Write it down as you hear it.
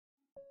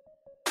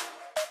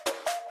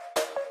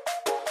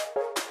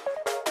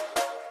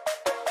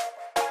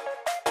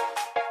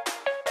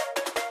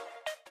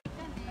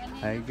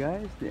Hi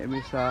guys, di kami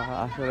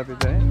sa asarap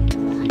ito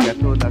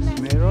Sikatuna's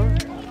Mirror.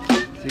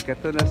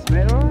 Sikatuna's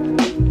Mirror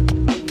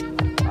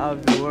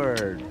of the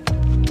world.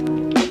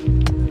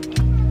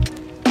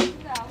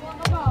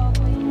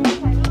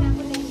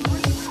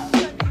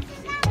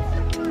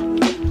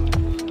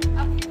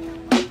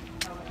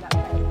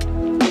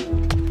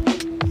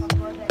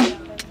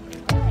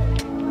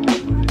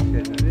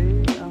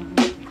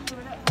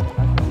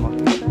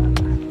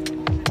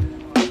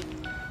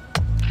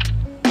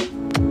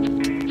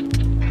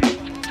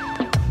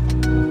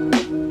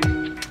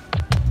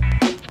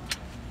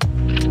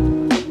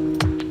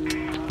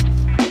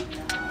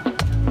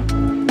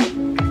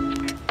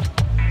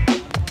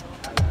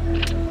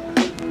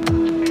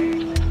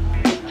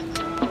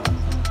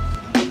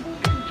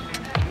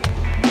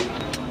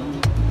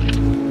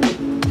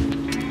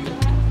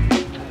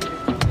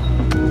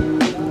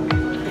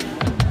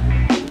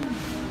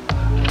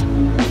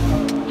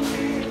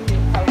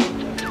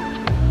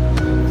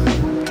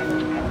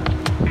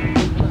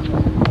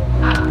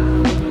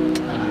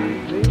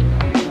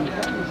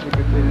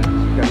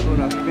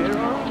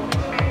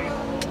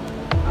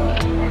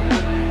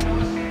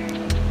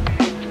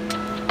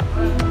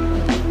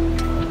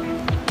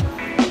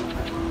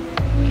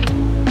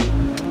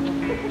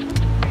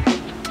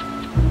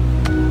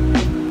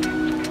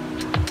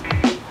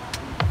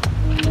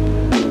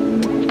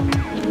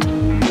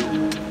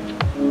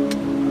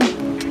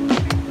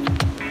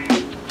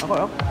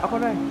 Ako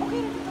na.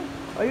 Okay na dito.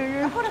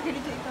 Ay. Ako na dito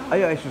ito.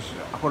 Ay, sus.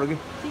 Ako lagi.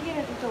 Sige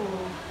na dito.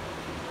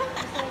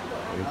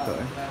 Ito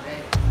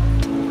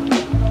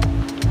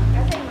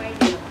Kasi may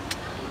dito.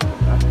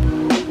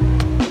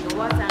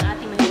 Luwas ang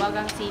ating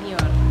mahiwagang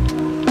senior.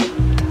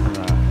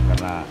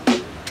 Karena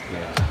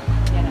yes.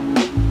 Yan na.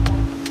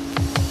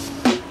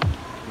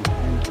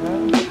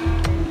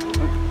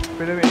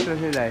 Pero may ito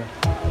sila eh.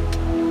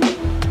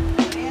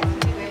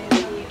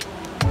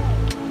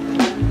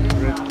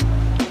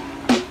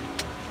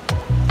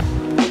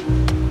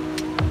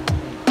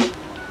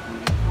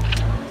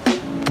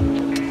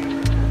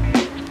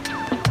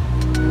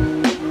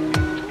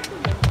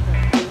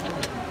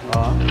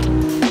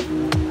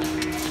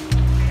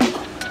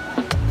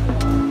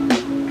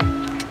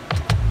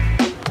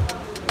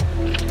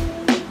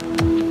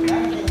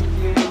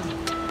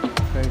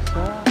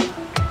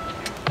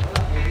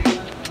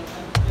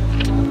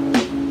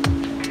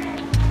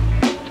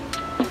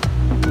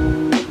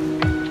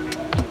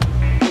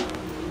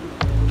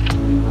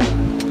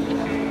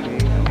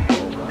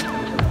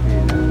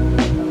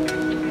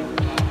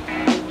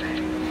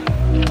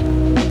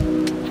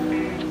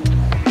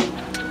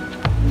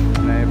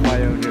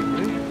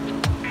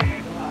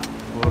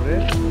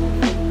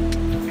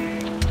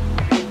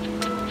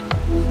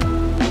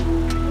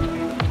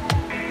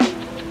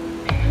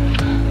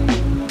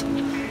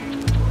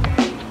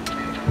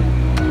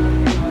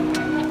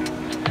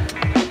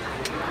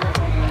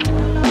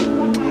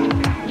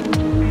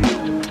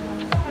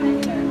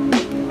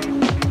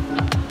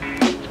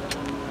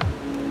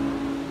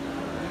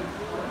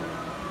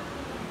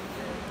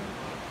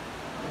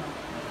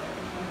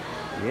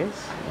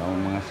 Yes,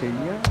 ang mga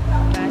senior.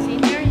 Mga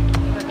senior,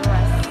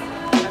 ikaduwas.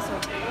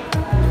 Pasok.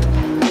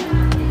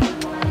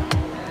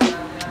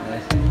 Mga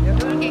senior.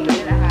 Doon kayo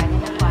kagalahan.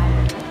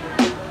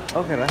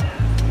 Okay ra.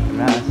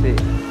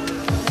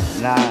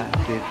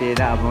 Si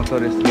Tina ang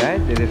tourist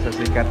guide dito sa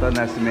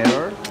Sikatuna's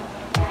Mirror.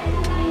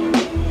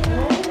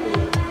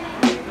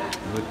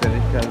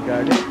 Botanical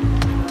Garden.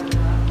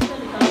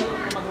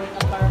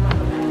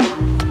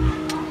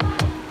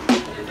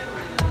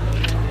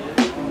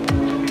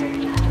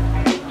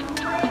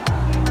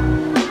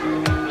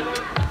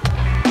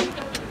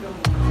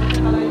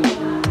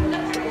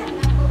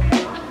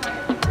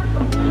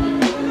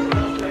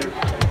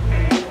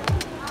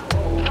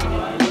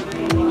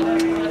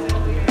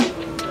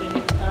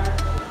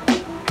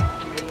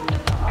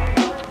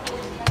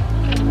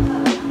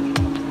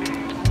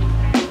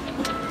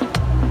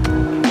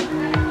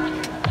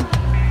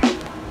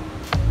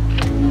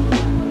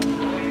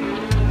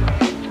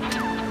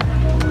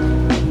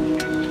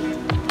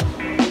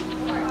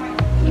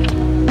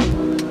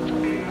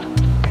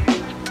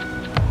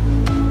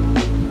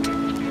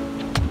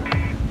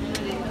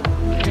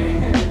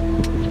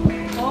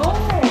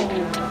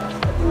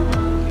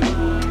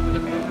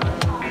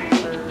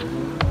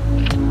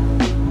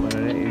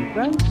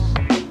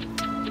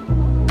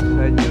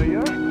 Sa New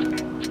York.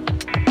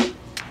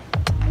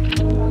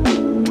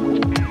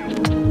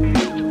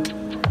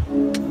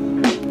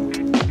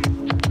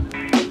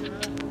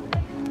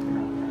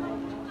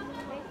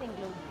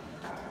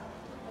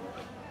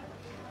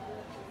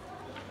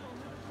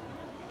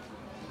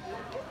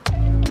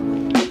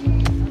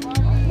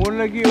 Mo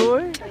lagi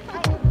oy.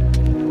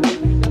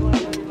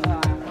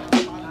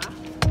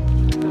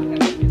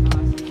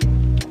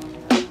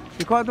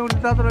 Ikaw atong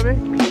dito be.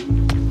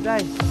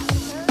 Dai.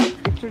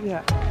 Picture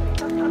diha.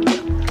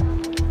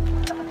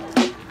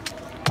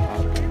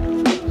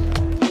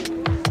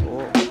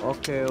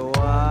 Okay, 1,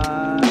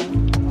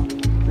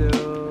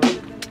 2.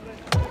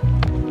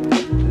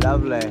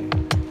 Lovely.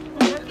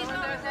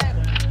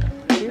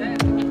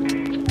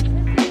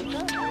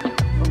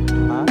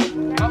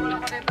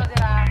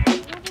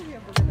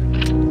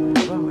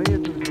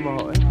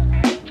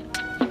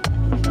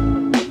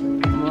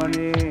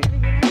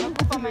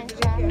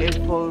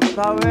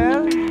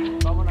 shower.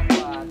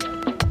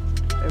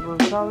 Apple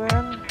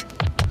shower.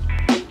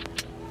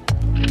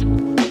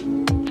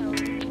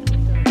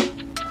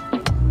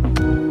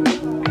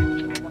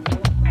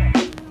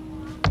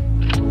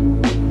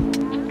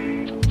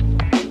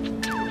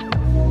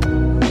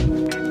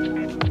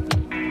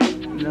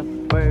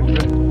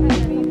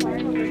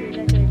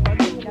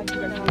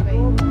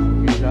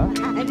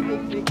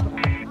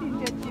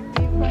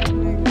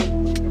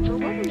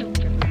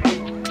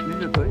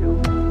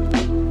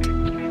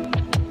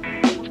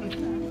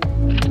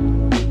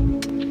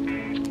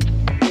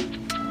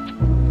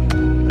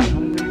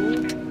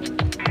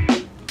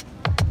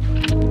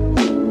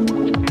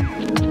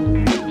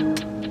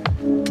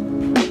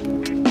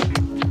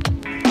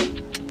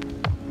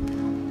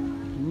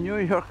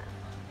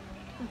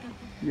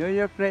 New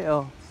York rin,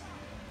 oh.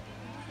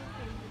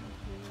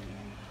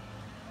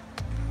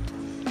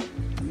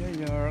 New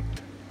York.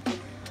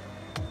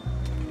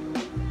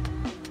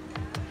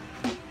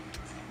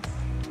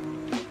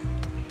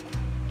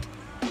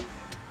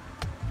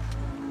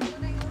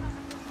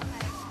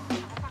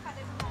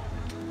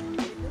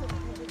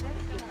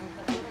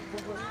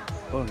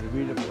 Oh,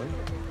 nabila po eh.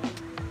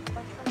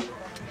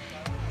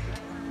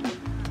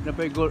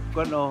 Napay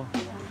oh,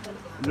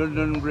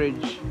 London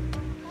Bridge.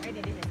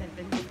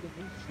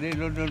 Hindi,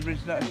 London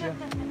Bridge na siya.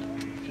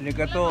 Hindi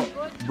ka to,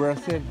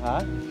 Brazil, ha?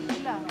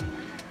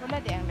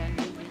 Wala di ang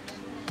London Bridge.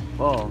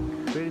 Oo,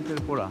 pwede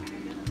sila pula.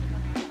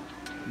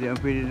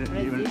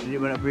 Hindi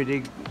mo na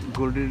pwede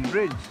Golden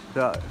Bridge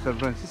sa San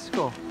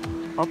Francisco.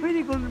 Oh,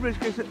 pwede Golden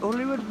Bridge kasi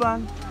Hollywood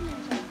ban.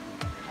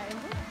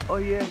 Oh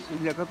yes,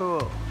 hindi ka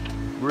to,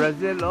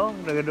 Brazil, oh,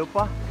 nagado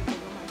pa.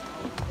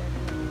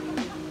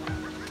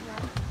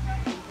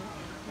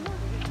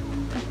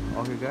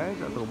 Okay guys,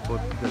 atong po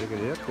sa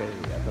likod kay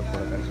atong po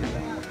na sila.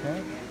 Okay?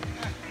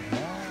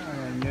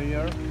 Yeah, New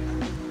York.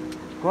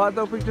 Kuha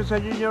atong picture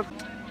sa New York.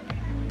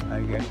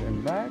 I guess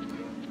I'm back.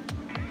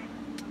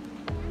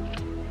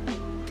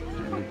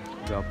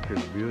 Got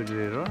the view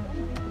there.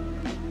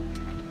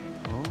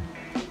 Oh.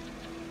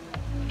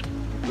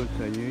 Good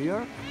sa New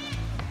York.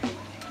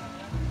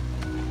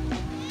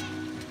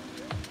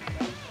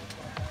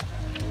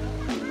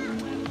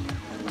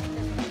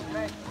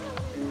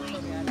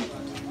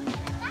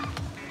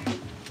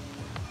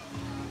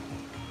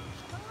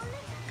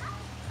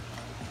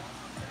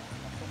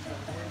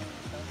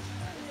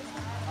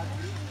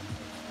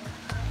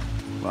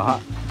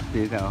 Wah,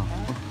 tidak.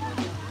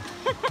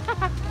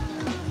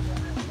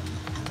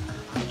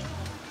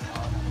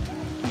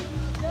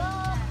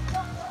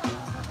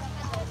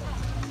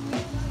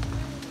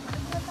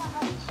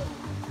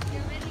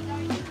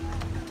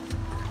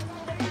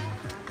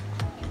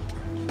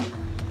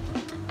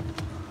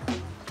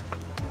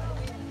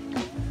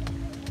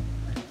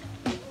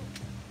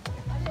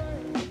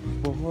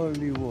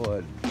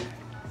 Hollywood.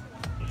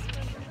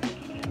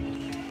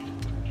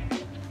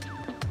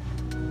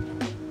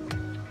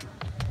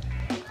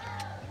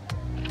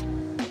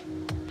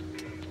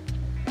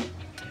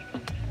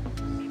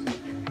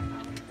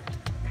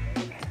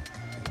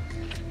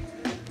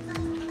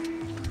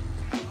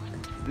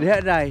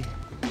 Lihat dai.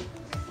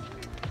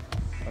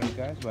 Okay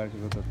guys, baru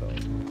saya tutup.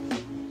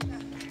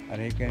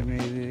 Hari kami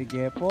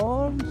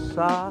gepon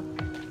sa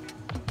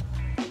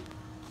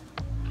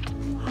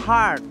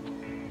Heart.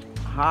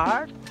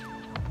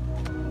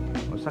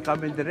 Usa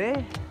kami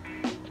dire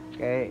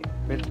kay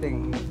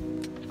penting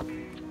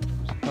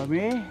usa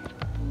kami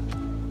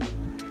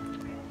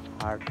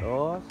Heart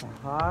sa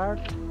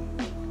Heart.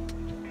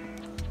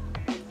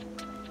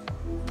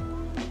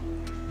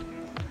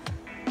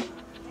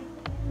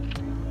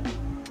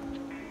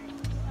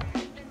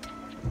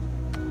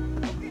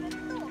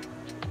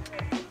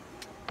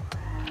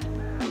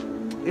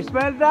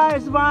 Smile dai,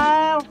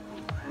 smile.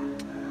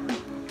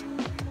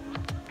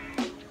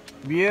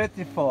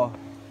 Beautiful.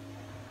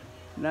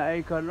 Na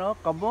ikono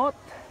kamot.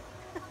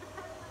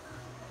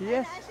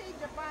 Yes.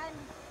 Japan.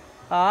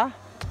 Ha?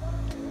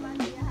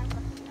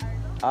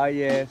 Ah,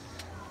 yes.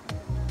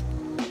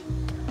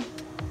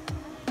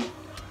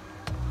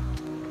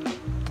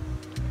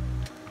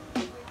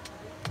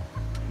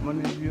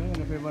 Mana view,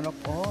 napay manok.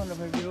 Oh,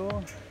 napay view.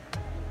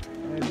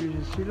 Napay view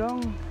sa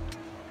silong.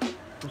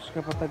 Terus ka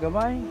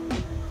patagamay.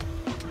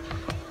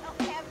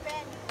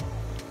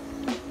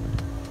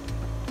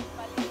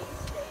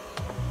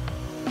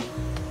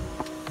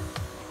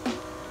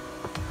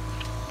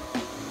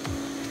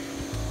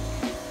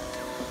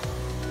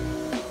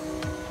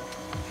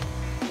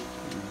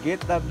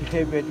 Get up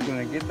heaven,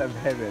 gonna get up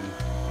heaven.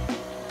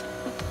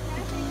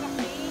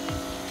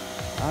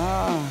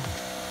 Ah.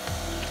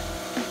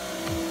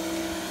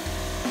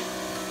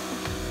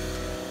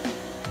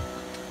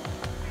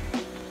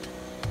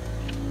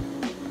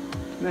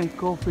 Nice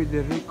coffee,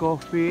 dere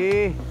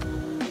coffee.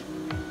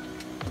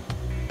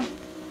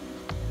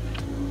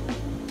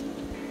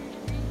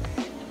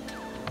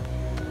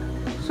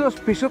 Sus,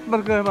 pisot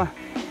marga ma.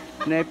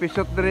 Na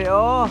pisot dere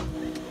oh.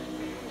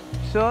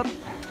 Pisot.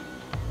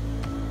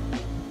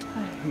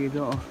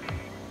 Ginoo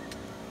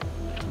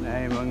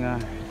na ay mga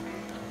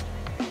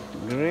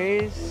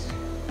Grace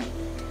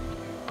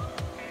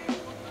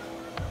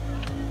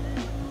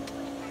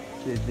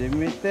Si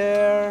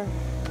Demeter.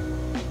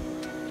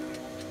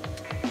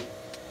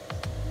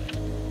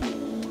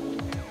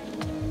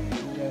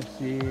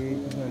 Si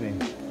ano rin?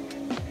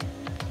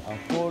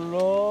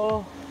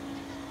 Apollo.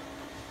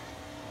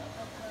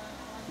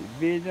 Si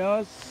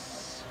Venus.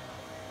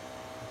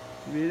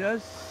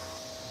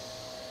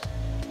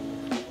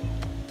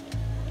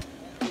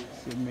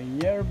 Si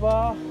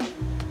Minerva.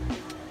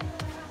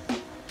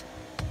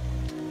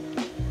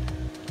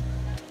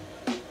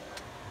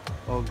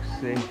 Og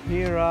si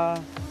Hera.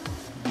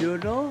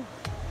 Juno.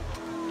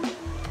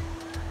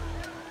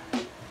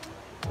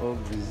 Og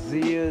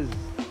Zeus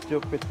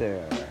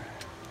Jupiter.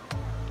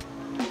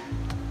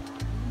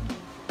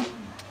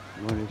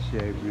 Muna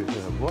siya view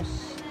sa boss.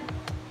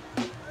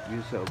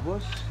 View sa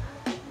boss.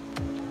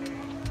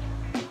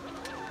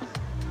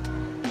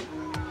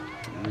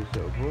 View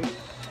sa boss.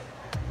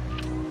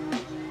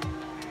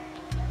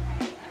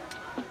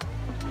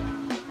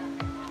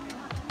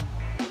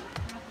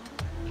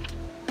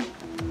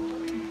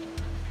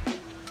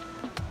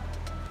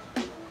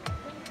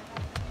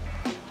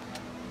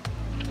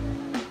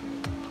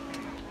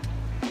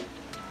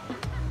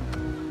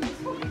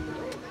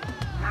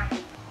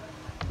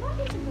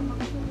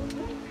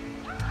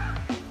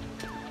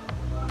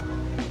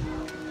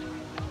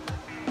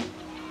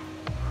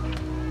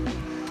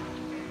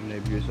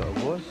 View sa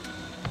boss.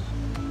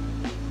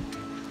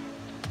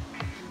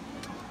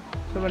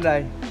 Sa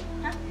Manday.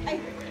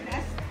 Ay,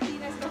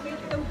 tinas ko kayo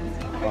itong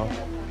bisita. Oh.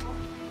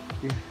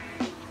 Okay.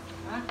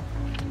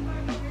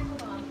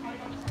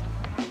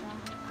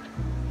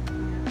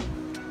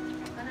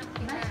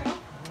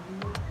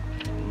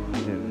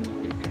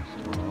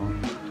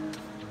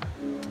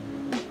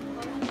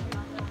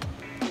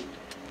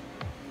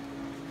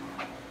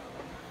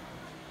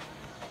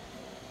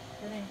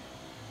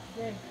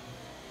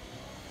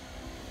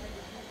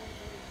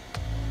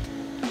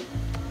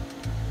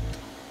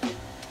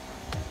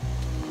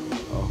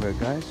 Okay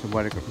guys,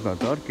 balik ako sa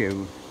tour kay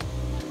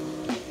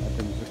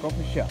atin sa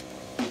coffee shop.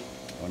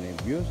 Ano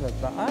yung view sa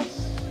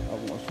taas?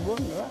 Ako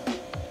usbon, diba?